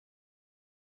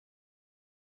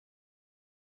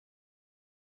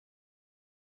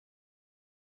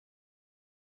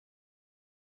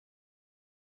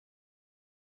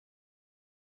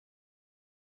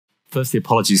Firstly,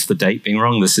 apologies for the date being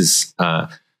wrong. This is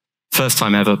first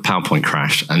time ever PowerPoint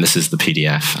crash, and this is the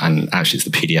PDF, and actually it's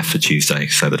the PDF for Tuesday,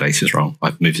 so the date is wrong.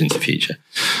 I've moved into the future,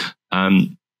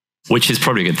 which is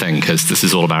probably a good thing because this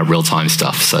is all about real-time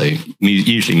stuff. So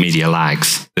usually media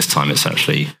lags. This time it's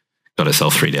actually got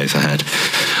itself 3 days ahead.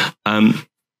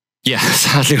 Yeah,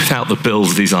 sadly without the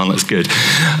bills, these aren't as good.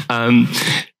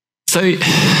 So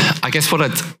I guess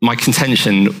my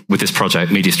contention with this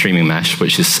project, Media Streaming Mesh,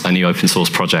 which is a new open source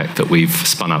project that we've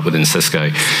spun up within Cisco,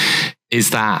 is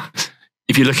that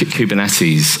if you look at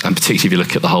Kubernetes, and particularly if you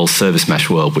look at the whole service mesh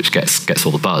world, which gets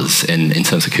all the buzz in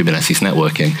terms of Kubernetes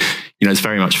networking, it's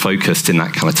very much focused in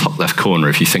that kind of top left corner.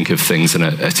 If you think of things in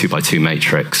a 2x2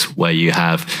 matrix where you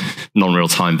have non-real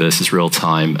time versus real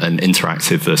time and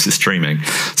interactive versus streaming.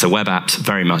 So web apps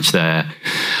very much there.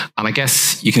 And I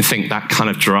guess you can think that kind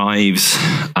of drives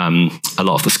a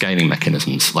lot of the scaling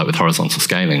mechanisms, like with horizontal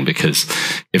scaling, because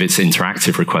if it's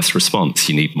interactive request response,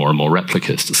 you need more and more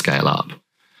replicas to scale up.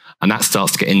 And that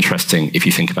starts to get interesting if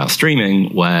you think about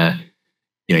streaming, where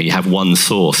you have one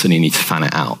source and you need to fan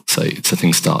it out. So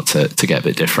things start to get a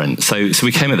bit different. So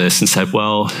we came at this and said,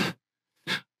 well,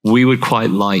 we would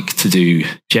quite like to do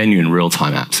genuine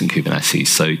real-time apps in Kubernetes.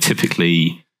 So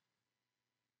typically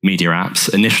media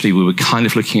apps. Initially, we were kind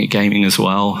of looking at gaming as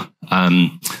well,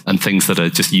 and things that are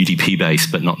just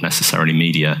UDP-based, but not necessarily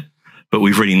media. But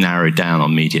we've really narrowed down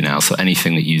on media now. So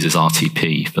anything that uses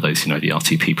RTP, for those who know the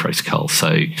RTP protocol.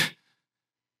 So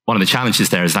one of the challenges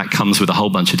there is that comes with a whole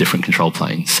bunch of different control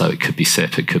planes. So it could be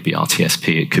SIP, it could be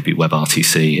RTSP, it could be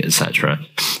WebRTC, etc.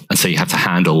 And so you have to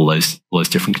handle all those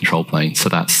different control planes. So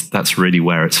that's really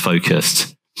where it's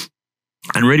focused.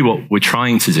 And really what we're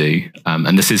trying to do,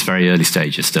 and this is very early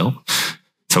stages still,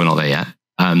 so we're not there yet.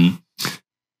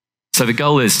 So the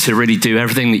goal is to really do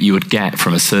everything that you would get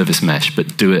from a service mesh,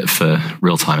 but do it for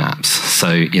real-time apps. So,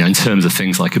 in terms of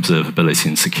things like observability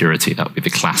and security, that would be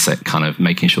the classic kind of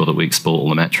making sure that we export all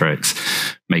the metrics,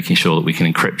 making sure that we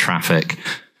can encrypt traffic,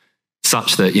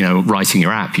 such that, writing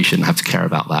your app, you shouldn't have to care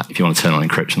about that. If you want to turn on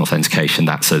encryption authentication,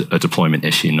 that's a deployment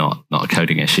issue, not a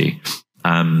coding issue.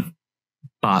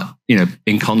 But,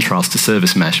 in contrast to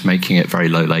service mesh, making it very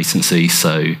low latency,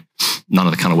 so none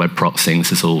of the kind of web proxying,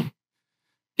 this is all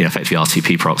effectively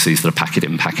RTP proxies that are packet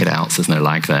in, packet out, so there's no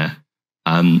lag there.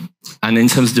 And in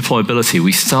terms of deployability,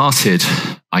 we started,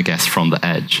 I guess, from the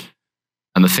edge.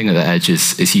 And the thing at the edge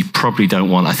is you probably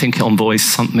don't want, I think Envoy's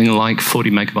something like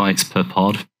 40 megabytes per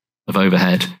pod of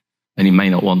overhead. And you may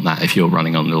not want that if you're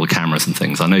running on little cameras and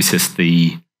things. I noticed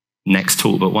the next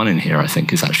talk but one in here, I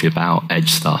think, is actually about edge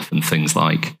stuff and things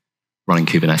like running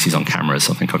Kubernetes on cameras.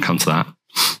 I think I'll come to that.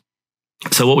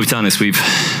 So what we've done is we've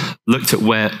looked at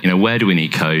where do we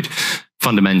need code.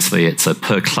 Fundamentally, it's a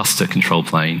per cluster control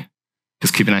plane,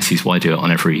 because Kubernetes, why do it on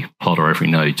every pod or every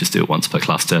node? Just do it once per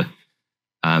cluster.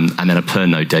 And then a per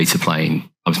node data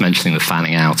plane. I was mentioning the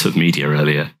fanning out of media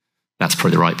earlier. That's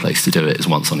probably the right place to do it, is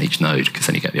once on each node, because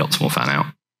then you get the optimal fan out.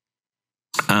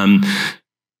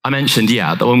 I mentioned,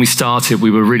 that when we started,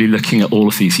 we were really looking at all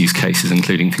of these use cases,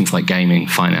 including things like gaming,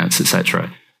 finance,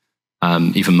 etc.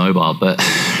 Even mobile, but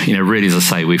really, as I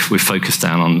say, we've focused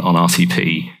down on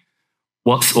RTP.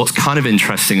 What's kind of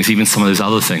interesting is even some of those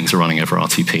other things are running over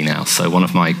RTP now. So one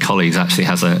of my colleagues actually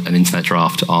has an internet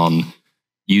draft on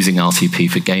using RTP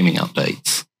for gaming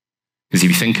updates. Because if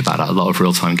you think about it, a lot of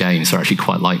real-time games are actually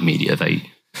quite like media.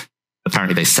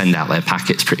 Apparently they send out their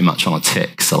packets pretty much on a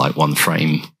tick. So like one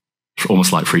frame,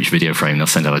 almost like for each video frame, they'll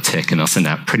send out a tick and they'll send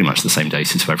out pretty much the same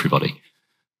data to everybody.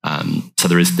 So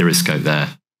there is scope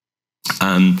there.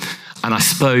 And I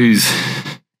suppose,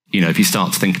 if you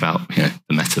start to think about, the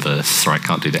metaverse, sorry, I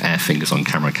can't do the air fingers on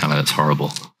camera, that's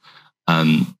horrible.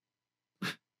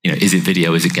 Is it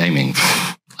video, is it gaming?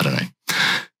 I don't know.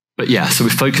 But yeah, so we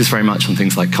focus very much on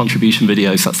things like contribution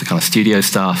videos, that's the kind of studio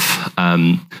stuff,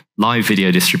 live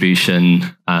video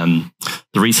distribution, the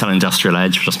retail industrial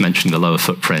edge, just mentioning the lower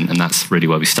footprint, and that's really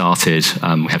where we started.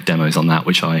 We have demos on that,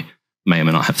 which I may or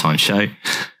may not have time to show.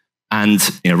 And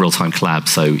real-time collab,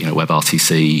 so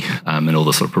WebRTC and all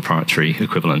the sort of proprietary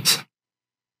equivalents.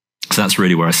 So that's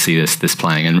really where I see this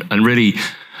playing. And really,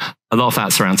 a lot of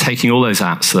that's around taking all those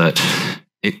apps that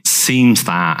it seems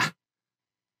that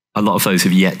a lot of those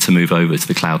have yet to move over to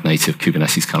the cloud-native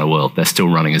Kubernetes kind of world. They're still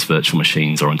running as virtual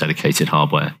machines or on dedicated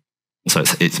hardware. So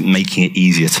it's making it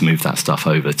easier to move that stuff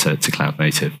over to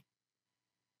cloud-native.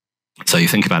 So you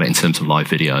think about it in terms of live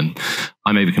video, and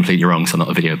I may be completely wrong, so I'm not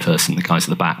a video person. The guys at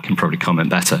the back can probably comment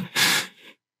better.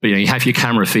 But you have your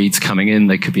camera feeds coming in.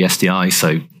 They could be SDI,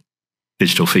 so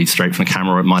digital feeds straight from the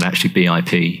camera, or it might actually be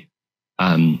IP.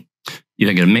 You're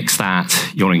then going to mix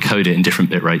that. You want to encode it in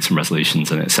different bit rates and resolutions,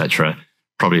 and etc.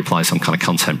 probably apply some kind of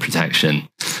content protection.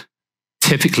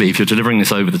 Typically, if you're delivering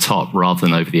this over the top rather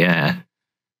than over the air,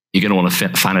 you're going to want to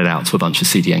fan it out to a bunch of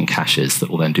CDN caches that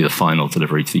will then do the final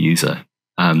delivery to the user.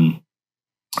 And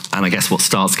I guess what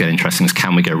starts to get interesting is,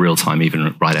 can we go real time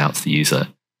even right out to the user?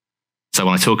 So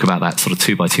when I talk about that sort of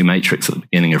 2x2 matrix at the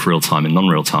beginning of real time and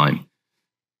non-real time,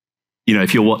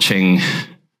 if you're watching,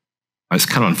 it's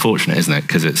kind of unfortunate, isn't it?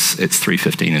 Because it's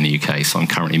 3:15 in the UK, so I'm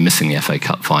currently missing the FA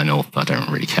Cup final. I don't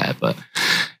really care, but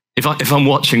if I'm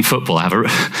watching football,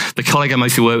 the colleague I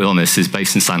mostly work with on this is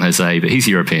based in San Jose, but he's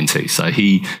European too. So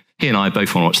he and I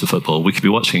both want to watch the football. We could be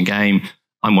watching a game.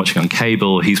 I'm watching on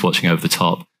cable. He's watching over the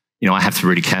top. I have to be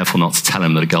really careful not to tell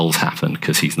him that a goal's happened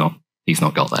because he's not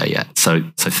got there yet. So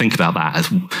think about that as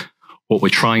what we're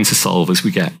trying to solve as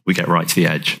we get right to the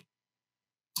edge.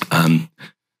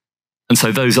 And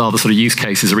so those are the sort of use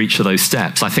cases of each of those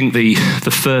steps. I think the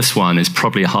first one is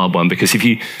probably a hard one, because if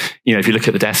you look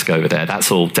at the desk over there,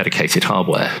 that's all dedicated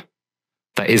hardware.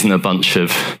 That isn't a bunch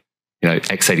of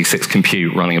x86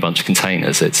 compute running a bunch of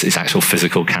containers. It's actual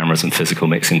physical cameras and physical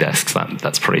mixing desks.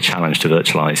 That's probably a challenge to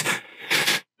virtualize.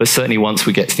 But certainly once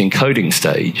we get to the encoding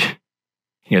stage,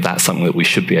 that's something that we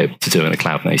should be able to do in a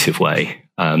cloud native way.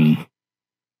 And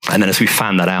then as we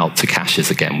fan that out to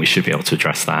caches again, we should be able to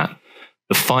address that.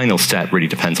 The final step really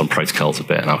depends on protocols a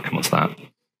bit, and I'll come on to that.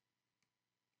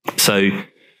 So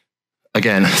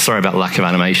again, sorry about the lack of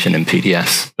animation in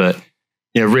PDFs, but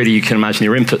really you can imagine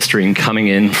your input stream coming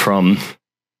in from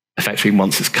effectively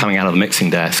once it's coming out of the mixing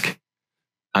desk,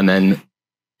 and then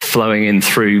flowing in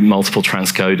through multiple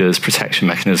transcoders, protection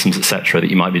mechanisms, etc., that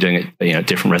you might be doing at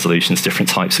different resolutions, different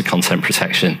types of content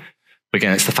protection. But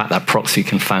again, it's the fact that proxy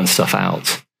can fan stuff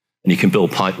out, and you can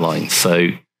build pipelines. So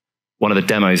one of the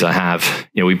demos I have,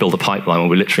 we build a pipeline where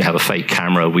we literally have a fake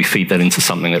camera. We feed that into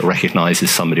something that recognizes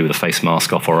somebody with a face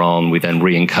mask off or on. We then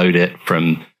re-encode it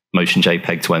from motion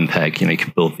JPEG to MPEG. You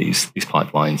can build these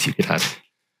pipelines. You could add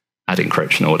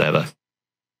encryption or whatever.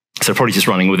 So probably just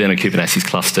running within a Kubernetes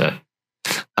cluster.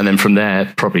 And then from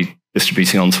there, probably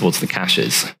distributing on towards the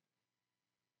caches.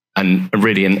 And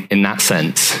really in that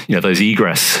sense, those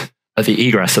egress, at the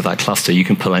egress of that cluster, you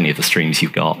can pull any of the streams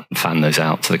you've got and fan those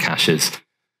out to the caches.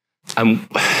 And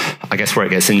I guess where it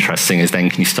gets interesting is then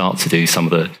can you start to do some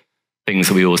of the things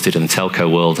that we always did in the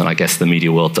telco world, and I guess the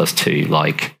media world does too,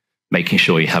 like making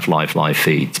sure you have live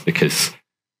feeds, because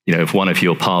if one of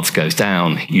your paths goes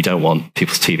down, you don't want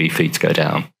people's TV feeds to go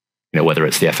down. Whether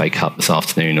it's the FA Cup this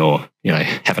afternoon or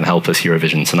heaven help us,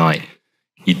 Eurovision tonight.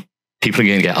 People are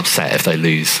going to get upset if they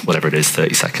lose whatever it is,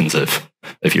 30 seconds of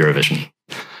Eurovision.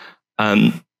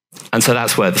 And so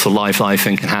that's where the sort of live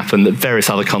thing can happen. The various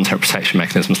other content protection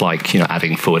mechanisms, like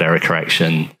adding forward error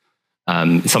correction.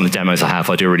 Some of the demos I have,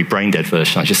 I do a really brain dead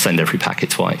version. I just send every packet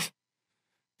twice,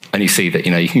 and you see that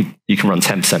you can run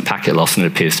 10% packet loss, and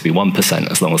it appears to be 1%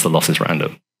 as long as the loss is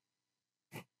random.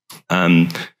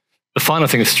 The final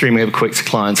thing is streaming over quick to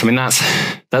clients. I mean,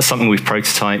 that's something we've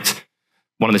prototyped.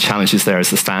 One of the challenges there is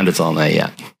the standards aren't there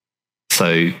yet.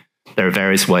 So there are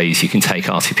various ways you can take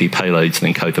RTP payloads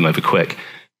and encode them over quick,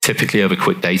 typically over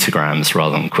quick datagrams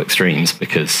rather than quick streams,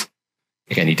 because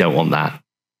again, you don't want that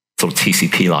sort of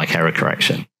TCP-like error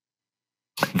correction.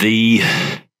 The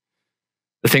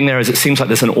thing there is, it seems like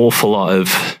there's an awful lot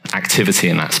of activity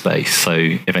in that space. So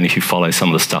if any of you follow some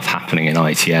of the stuff happening in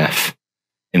IETF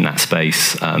in that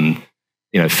space,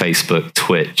 Facebook,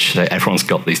 Twitch, everyone's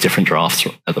got these different drafts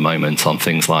at the moment on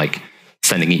things like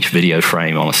sending each video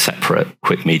frame on a separate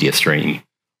quick media stream,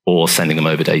 or sending them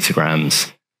over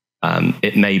datagrams.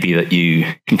 It may be that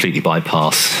you completely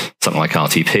bypass something like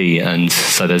RTP, and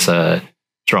so there's a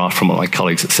draft from one of my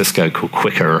colleagues at Cisco called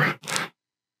Quicker,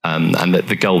 and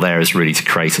the goal there is really to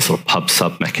create a sort of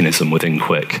pub-sub mechanism within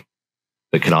Quick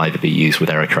that could either be used with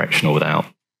error correction or without.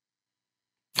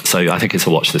 So I think it's a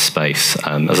watch this space.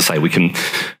 As I say, we can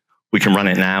run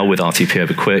it now with RTP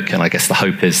over Quick, and I guess the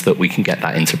hope is that we can get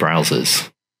that into browsers,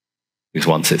 because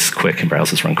once it's Quick and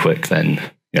browsers run Quick, then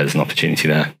there's an opportunity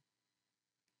there.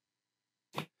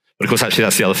 But of course, actually,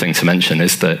 that's the other thing to mention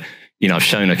is that I've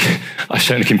shown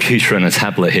a computer and a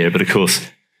tablet here, but of course,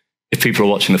 if people are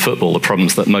watching the football, the problem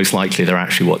is that most likely they're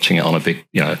actually watching it on a big,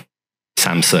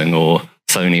 Samsung or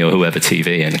Sony or whoever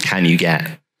TV, and can you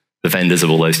get the vendors of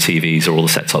all those TVs or all the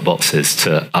set-top boxes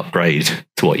to upgrade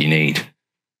to what you need?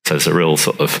 So there's a real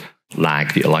sort of lag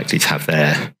that you're likely to have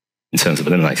there in terms of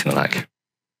eliminating the lag.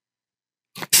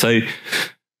 So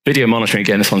video monitoring,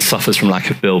 again, this one suffers from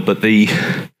lack of build, but the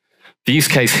use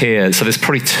case here, so there's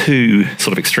probably two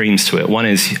sort of extremes to it. One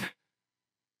is,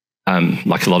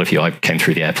 like a lot of you, I came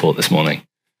through the airport this morning.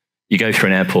 You go through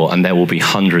an airport and there will be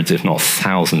hundreds, if not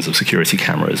thousands, of security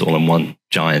cameras all in one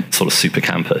giant sort of super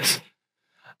campus.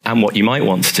 And what you might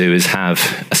want to do is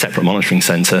have a separate monitoring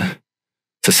center.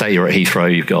 So say you're at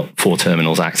Heathrow, you've got 4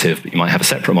 terminals active, but you might have a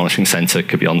separate monitoring center,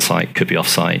 could be on-site, could be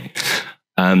off-site.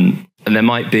 And there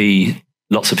might be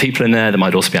lots of people in there. There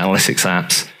might also be analytics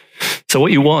apps. So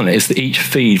what you want is that each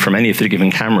feed from any of the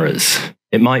given cameras,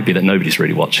 it might be that nobody's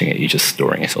really watching it, you're just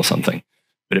storing it or something.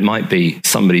 But it might be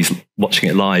somebody's watching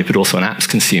it live, but also an app's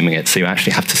consuming it, so you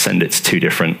actually have to send it to 2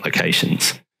 different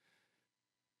locations.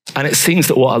 And it seems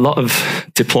that what a lot of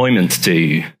deployments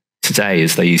do today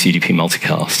is they use UDP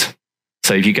multicast.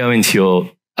 So if you go into your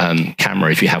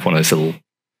camera, if you have one of those little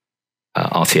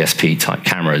RTSP type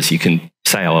cameras, you can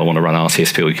say, oh, I want to run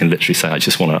RTSP, or you can literally say, I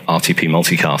just want to RTP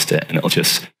multicast it, and it'll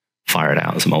just fire it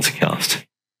out as a multicast.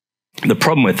 The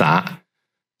problem with that,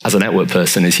 as a network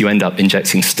person, is you end up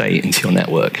injecting state into your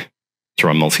network to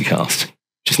run multicast,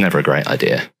 which is never a great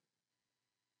idea.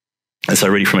 And so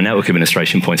really from a network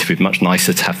administration point of view, it's much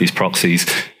nicer to have these proxies,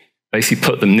 basically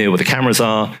put them near where the cameras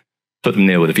are, put them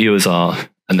near where the viewers are,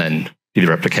 and then do the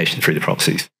replication through the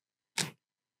proxies.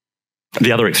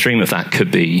 The other extreme of that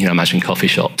could be, imagine coffee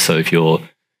shops. So if you're,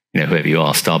 whoever you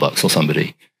are, Starbucks or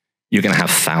somebody, you're going to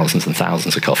have thousands and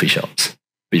thousands of coffee shops,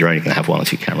 but you're only going to have 1 or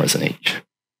 2 cameras in each.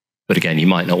 But again, you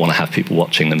might not want to have people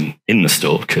watching them in the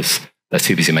store because they're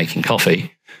too busy making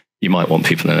coffee. You might want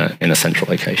people in a central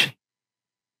location.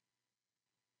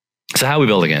 So how are we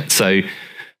building it? So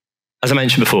as I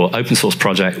mentioned before, open source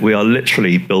project, we are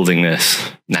literally building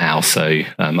this now. So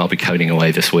I'll be coding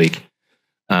away this week.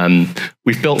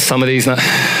 We've built some of these.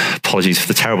 Apologies for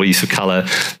the terrible use of color.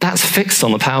 That's fixed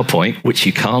on the PowerPoint, which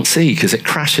you can't see because it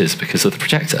crashes because of the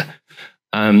projector.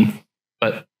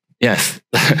 But yes,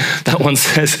 that one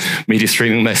says media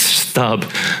streaming mesh stub,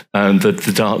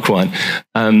 the dark one.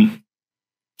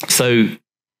 So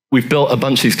we've built a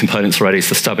bunch of these components already. It's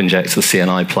the stub injector, the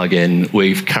CNI plugin.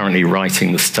 We're currently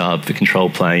writing the stub, the control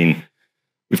plane.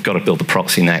 We've got to build the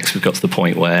proxy next. We've got to the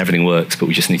point where everything works, but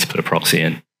we just need to put a proxy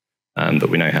in. But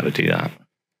we know how to do that.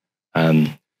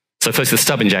 So first, the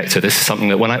stub injector. This is something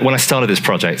that when I started this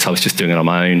project, I was just doing it on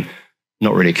my own,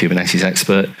 not really a Kubernetes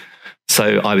expert.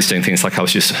 So I was doing things like I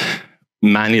was just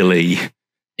manually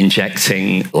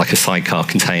injecting like a sidecar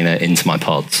container into my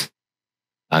pods.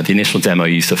 The initial demo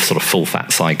used a sort of full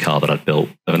fat sidecar that I'd built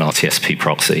of an RTSP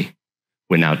proxy.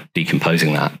 We're now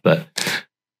decomposing that, but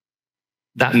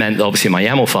that meant that obviously in my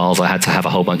YAML files, I had to have a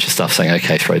whole bunch of stuff saying,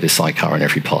 okay, throw this sidecar in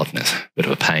every pod, and it's a bit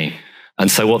of a pain. And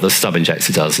so what the stub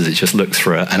injector does is it just looks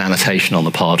for an annotation on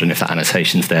the pod, and if that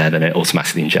annotation's there, then it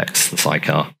automatically injects the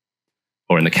sidecar.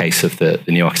 Or in the case of the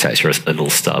new architecture, a little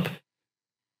stub.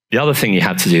 The other thing you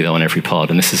had to do though on every pod,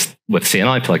 and this is where the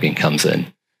CNI plugin comes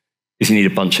in, is you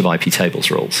need a bunch of IP tables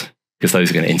rules, because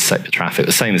those are going to intercept the traffic,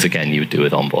 the same as, again, you would do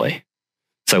with Envoy.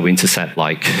 So we intercept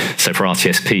so for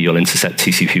RTSP, you'll intercept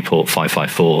TCP port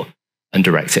 554 and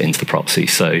direct it into the proxy.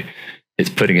 So it's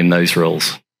putting in those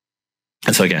rules.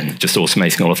 And so again, just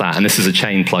automating all of that. And this is a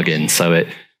chain plugin, so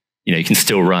you can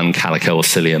still run Calico or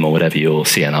Cilium or whatever your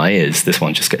CNI is. This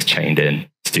one just gets chained in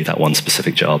to do that one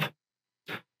specific job.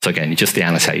 So again, just the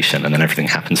annotation, and then everything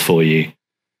happens for you.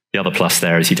 The other plus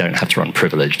there is you don't have to run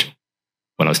privileged.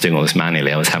 When I was doing all this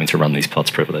manually, I was having to run these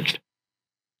pods privileged.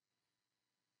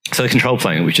 So the control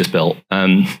plane we just built.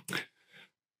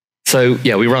 So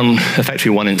yeah, we run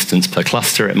effectively 1 instance per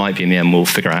cluster. It might be in the end we'll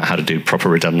figure out how to do proper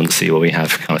redundancy where we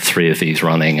have kind of 3 of these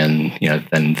running, and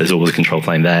then there's always a control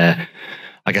plane there.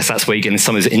 I guess that's where you get into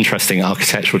some of these interesting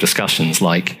architectural discussions,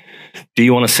 like, do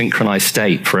you want to synchronize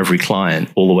state for every client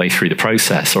all the way through the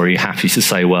process? Or are you happy to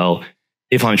say, well,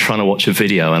 if I'm trying to watch a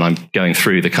video and I'm going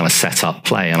through the kind of setup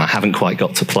play and I haven't quite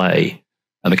got to play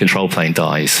and the control plane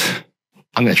dies,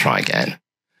 I'm going to try again.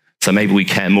 So maybe we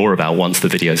care more about once the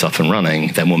video's up and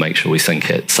running, then we'll make sure we sync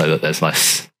it so that there's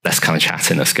less kind of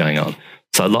chattiness going on.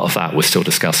 So a lot of that we're still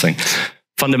discussing.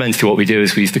 Fundamentally, what we do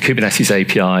is we use the Kubernetes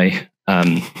API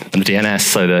and the DNS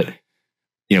so that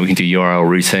we can do URL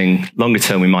routing. Longer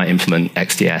term, we might implement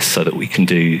XDS so that we can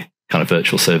do kind of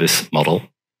virtual service model.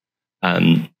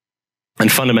 And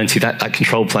fundamentally, that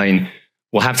control plane,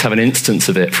 we'll have to have an instance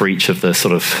of it for each of the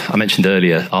sort of, I mentioned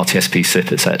earlier, RTSP,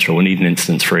 SIP, etc. We'll need an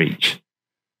instance for each.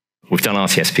 We've done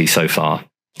RTSP so far,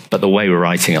 but the way we're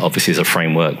writing it obviously is a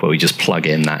framework where we just plug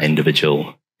in that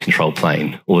individual control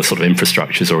plane. All the sort of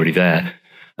infrastructure is already there.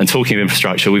 And talking of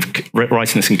infrastructure, we've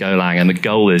writing this in Golang, and the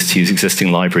goal is to use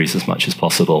existing libraries as much as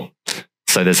possible.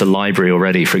 So there's a library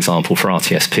already, for example, for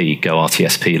RTSP, Go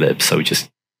RTSP lib. So we just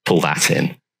pull that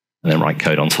in and then write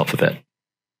code on top of it.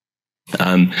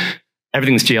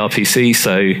 Everything's gRPC,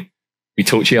 so we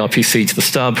talk gRPC to the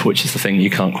stub, which is the thing you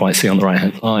can't quite see on the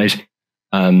right-hand side.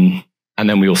 And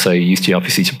then we also use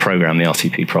gRPC to program the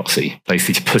RTP proxy,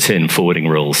 basically to put in forwarding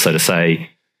rules. So to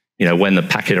say, when the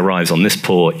packet arrives on this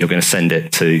port, you're going to send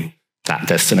it to that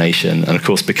destination. And of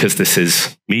course, because this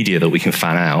is media that we can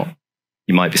fan out,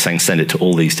 you might be saying send it to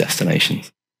all these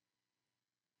destinations.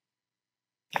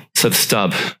 So the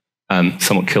stub,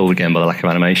 somewhat killed again by the lack of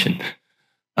animation.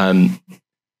 I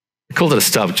called it a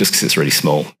stub just because it's really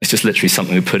small. It's just literally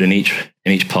something we put in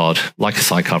each pod, like a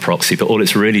sidecar proxy, but all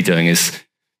it's really doing is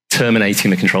terminating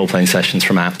the control plane sessions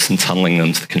from apps and tunneling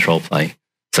them to the control plane.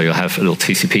 So you'll have a little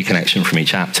TCP connection from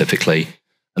each app typically,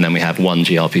 and then we have one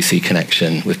gRPC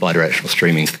connection with bidirectional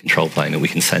streaming to the control plane that we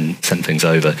can send things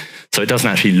over. So it doesn't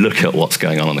actually look at what's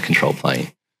going on the control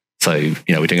plane. So,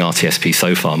 we're doing RTSP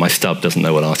so far. My stub doesn't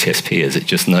know what RTSP is. It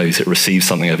just knows it receives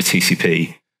something over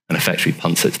TCP and effectively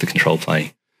punts it to the control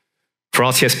plane. For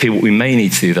RTSP, what we may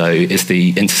need to do, though, is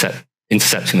the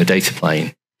intercepting the data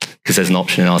plane, because there's an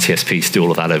option in RTSP to do all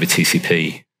of that over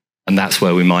TCP. And that's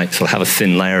where we might sort of have a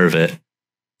thin layer of it,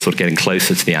 sort of getting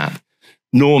closer to the app.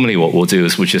 Normally, what we'll do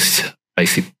is we'll just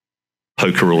basically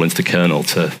poke a rule into the kernel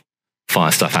to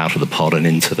fire stuff out of the pod and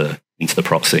into the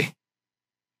proxy.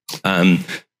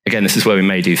 Again, this is where we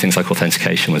may do things like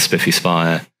authentication with Spiffy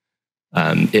Spire.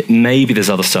 It may be there's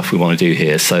other stuff we want to do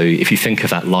here. So if you think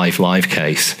of that live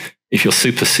case, if you're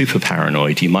super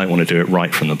paranoid, you might want to do it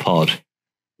right from the pod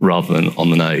rather than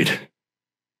on the node.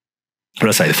 When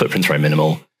I say the footprint's very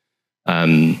minimal,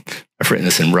 I've written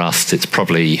this in Rust. It's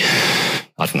probably,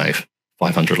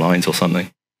 500 lines or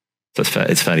something. So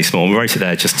it's fairly small. We wrote it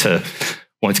there just to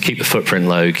wanted to keep the footprint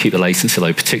low, keep the latency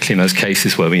low, particularly in those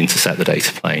cases where we intercept the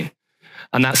data plane.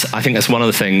 And I think that's one of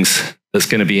the things that's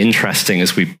going to be interesting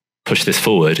as we push this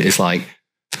forward is like,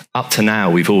 up to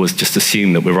now, we've always just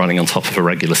assumed that we're running on top of a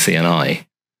regular CNI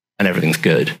and everything's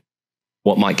good.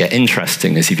 What might get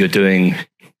interesting is if you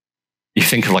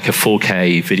think of like a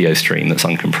 4K video stream that's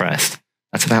uncompressed,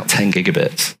 that's about 10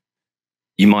 gigabits.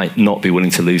 You might not be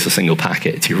willing to lose a single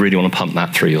packet. You really want to pump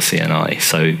that through your CNI.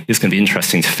 So it's going to be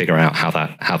interesting to figure out how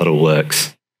that all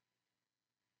works.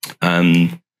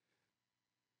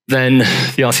 Then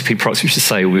the RTP proxy, which is to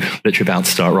say we're literally about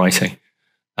to start writing.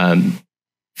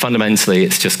 Fundamentally,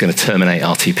 it's just going to terminate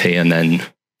RTP and then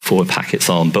forward packets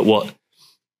on. But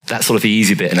that's sort of the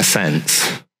easy bit in a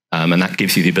sense. And that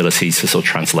gives you the ability to sort of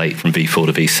translate from V4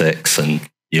 to V6 and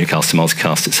unicast to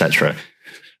multicast, etc.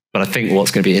 But I think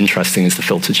what's going to be interesting is the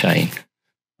filter chain.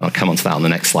 I'll come on to that on the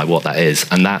next slide, what that is.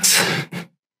 And that's,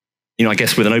 I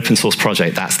guess with an open source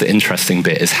project, that's the interesting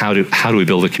bit is how do we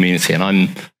build a community? And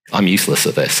I'm useless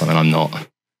at this. I'm not. I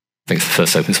think it's the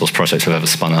first open source project I've ever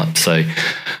spun up. So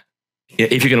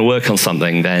if you're going to work on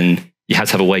something, then you had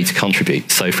to have a way to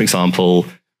contribute. So for example,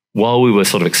 while we were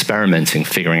sort of experimenting,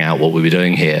 figuring out what we were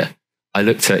doing here, I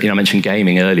looked at, I mentioned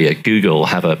gaming earlier. Google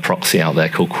have a proxy out there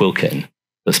called Quilkin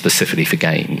that's specifically for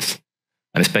games.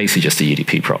 And it's basically just a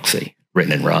UDP proxy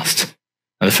written in Rust.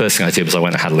 And the first thing I did was I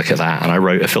went and had a look at that and I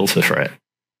wrote a filter for it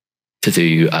to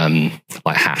do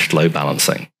like hashed load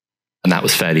balancing. And that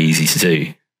was fairly easy to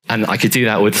do. And I could do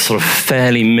that with sort of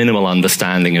fairly minimal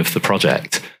understanding of the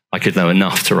project. I could know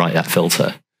enough to write that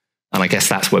filter. And I guess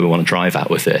that's where we want to drive at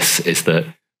with this, is that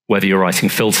whether you're writing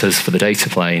filters for the data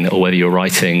plane or whether you're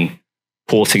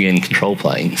porting in control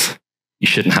planes, you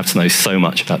shouldn't have to know so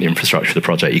much about the infrastructure of the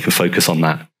project. You can focus on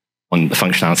that, on the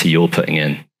functionality you're putting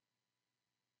in.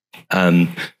 And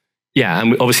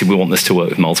obviously we want this to work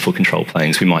with multiple control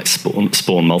planes. We might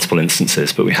spawn multiple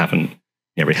instances, but we haven't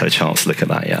really had a chance to look at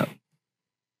that yet.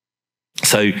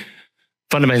 So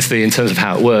fundamentally, in terms of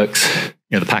how it works,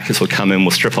 the packets will come in,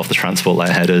 we'll strip off the transport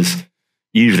layer headers.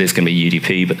 Usually it's going to be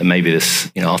UDP, but there may be this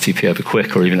RTP over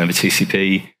QUIC or even over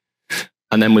TCP.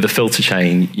 And then with a filter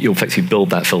chain, you'll effectively build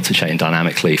that filter chain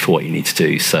dynamically for what you need to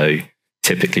do. So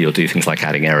typically you'll do things like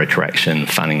adding error correction,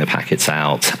 fanning the packets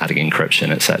out, adding encryption,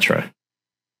 etc.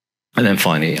 And then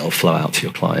finally, it'll flow out to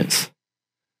your clients.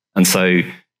 And so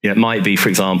it might be, for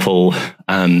example,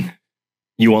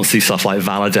 you want to do stuff like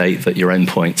validate that your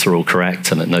endpoints are all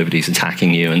correct and that nobody's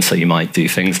attacking you. And so you might do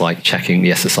things like checking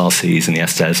the SSRCs and the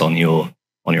SDES on your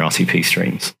RTP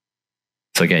streams.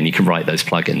 So again, you can write those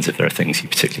plugins if there are things you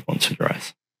particularly want to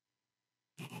address.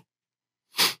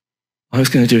 I was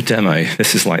going to do a demo.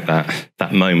 This is like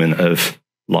that moment of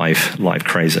live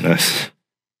craziness.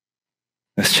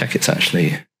 Let's check it's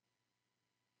actually,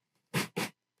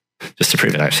 just to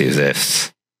prove it actually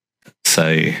exists. So,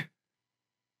 of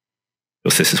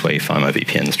course, this is where you find my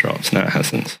VPN's dropped. No, it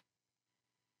hasn't.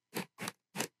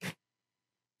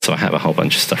 So I have a whole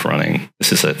bunch of stuff running.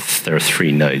 There are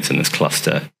 3 nodes in this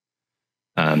cluster.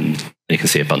 You can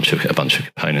see a bunch of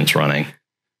components running.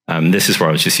 This is where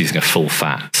I was just using a full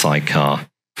fat sidecar.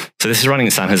 So this is running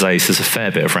in San Jose, so there's a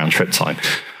fair bit of round trip time.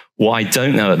 What I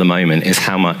don't know at the moment is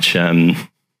how much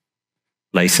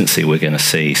latency we're going to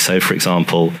see. So for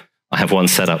example, I have one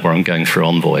setup where I'm going through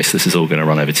Envoy, so this is all going to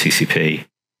run over TCP.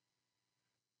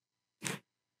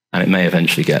 And it may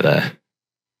eventually get there.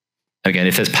 Again,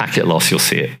 if there's packet loss, you'll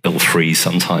see it'll freeze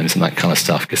sometimes and that kind of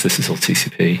stuff, because this is all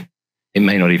TCP. It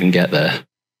may not even get there.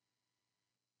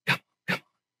 Come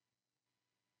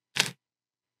on.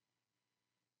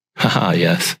 Haha,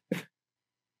 yes.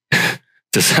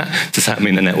 Does that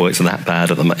mean the network's that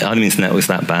bad at the moment? Either means the network's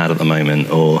that bad at the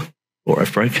moment, or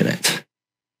I've broken it.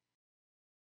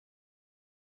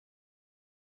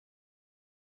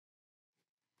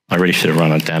 I really should have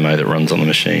run a demo that runs on the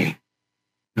machine.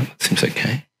 Oh, that seems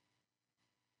okay.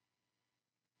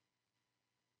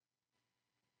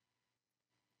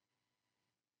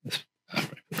 I've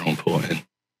put the wrong port in.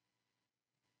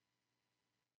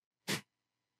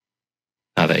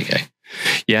 Ah, there you go.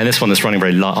 Yeah, this one is running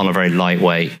on a very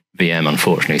lightweight VM,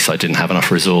 unfortunately, so I didn't have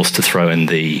enough resource to throw in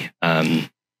the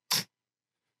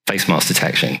face mask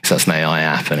detection, because that's an AI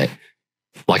app, and it,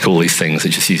 like all these things, it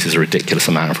just uses a ridiculous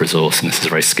amount of resource, and this is a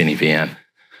very skinny VM.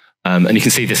 And you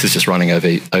can see this is just running over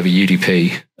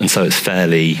UDP, and so it's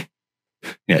fairly,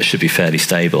 it should be fairly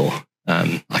stable.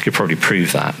 I could probably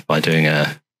prove that by doing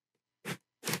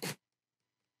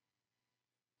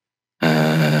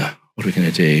what are we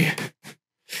going to do?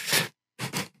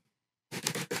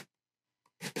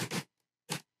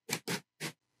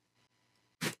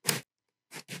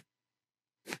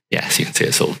 Yes, you can see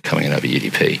it's all coming in over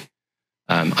UDP.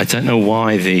 I don't know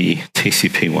why the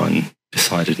TCP one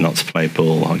decided not to play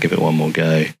ball. I'll give it one more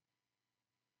go.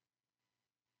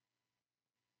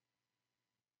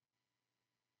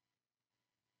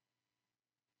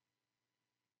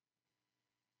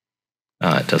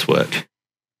 It does work.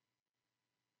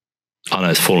 Oh no,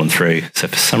 it's fallen through. So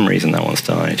for some reason that one's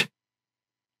died,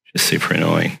 which is super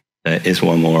annoying. There is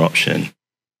one more option,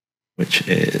 which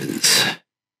is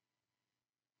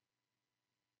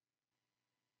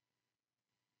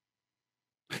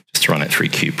just run it through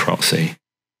kubeproxy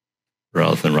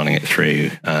rather than running it through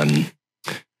Envoy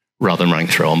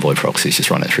proxies.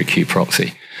 Just run it through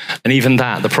kubeproxy. And even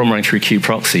that, the problem running through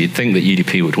kubeproxy, you'd think that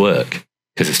UDP would work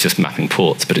because it's just mapping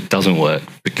ports, but it doesn't work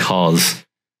because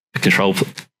the control.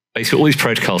 Basically, all these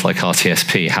protocols like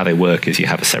RTSP, how they work is you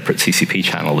have a separate TCP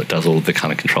channel that does all of the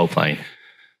kind of control plane.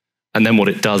 And then what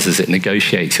it does is it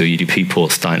negotiates your UDP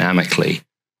ports dynamically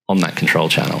on that control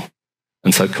channel.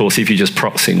 And so, of course, if you're just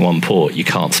proxying one port, you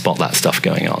can't spot that stuff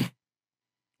going on,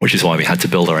 which is why we had to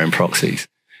build our own proxies.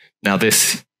 Now,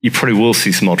 this, you probably will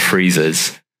see some odd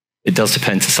freezes. It does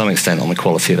depend to some extent on the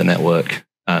quality of the network.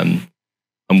 And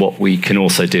what we can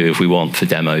also do if we want for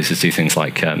demos is do things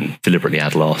like deliberately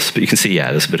add loss. But you can see,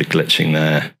 yeah, there's a bit of glitching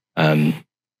there.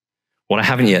 What I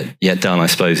haven't yet done, I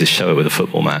suppose, is show it with a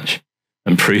football match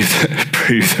and prove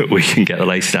that we can get the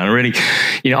latency down. And really,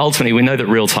 ultimately, we know that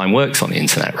real time works on the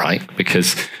internet, right?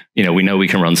 Because we know we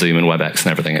can run Zoom and WebEx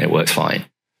and everything, and it works fine.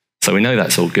 So we know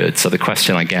that's all good. So the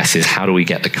question, I guess, is how do we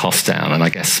get the cost down? And I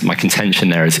guess my contention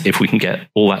there is if we can get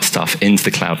all that stuff into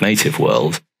the cloud native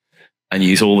world and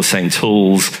use all the same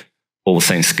tools, all the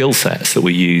same skill sets that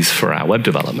we use for our web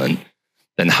development,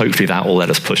 then hopefully that will let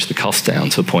us push the cost down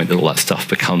to a point that all that stuff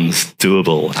becomes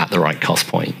doable at the right cost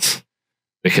points.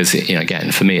 Because,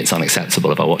 again, for me, it's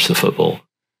unacceptable if I watch the football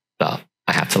that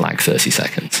I have to lag 30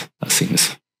 seconds. That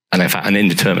seems, and in fact, an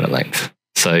indeterminate length.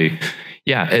 So,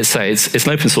 yeah, it's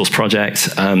an open source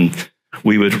project.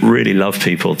 We would really love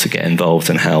people to get involved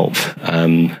and help.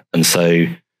 And so,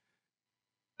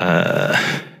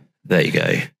 there you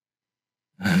go.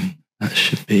 That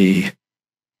should be,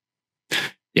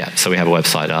 yeah, so we have a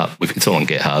website up. It's all on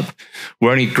GitHub.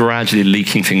 We're only gradually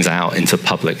leaking things out into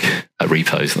public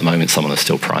repos. At the moment, some of them are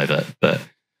still private, but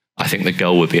I think the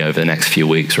goal would be over the next few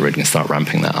weeks, we're really going to start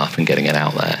ramping that up and getting it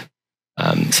out there.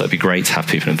 So it'd be great to have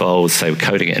people involved. So we're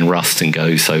coding it in Rust and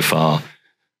Go so far,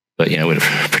 but we're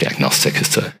pretty agnostic as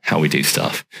to how we do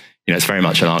stuff. It's very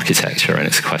much an architecture, and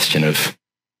it's a question of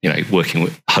working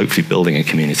with, hopefully building a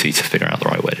community to figure out the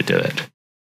right way to do it.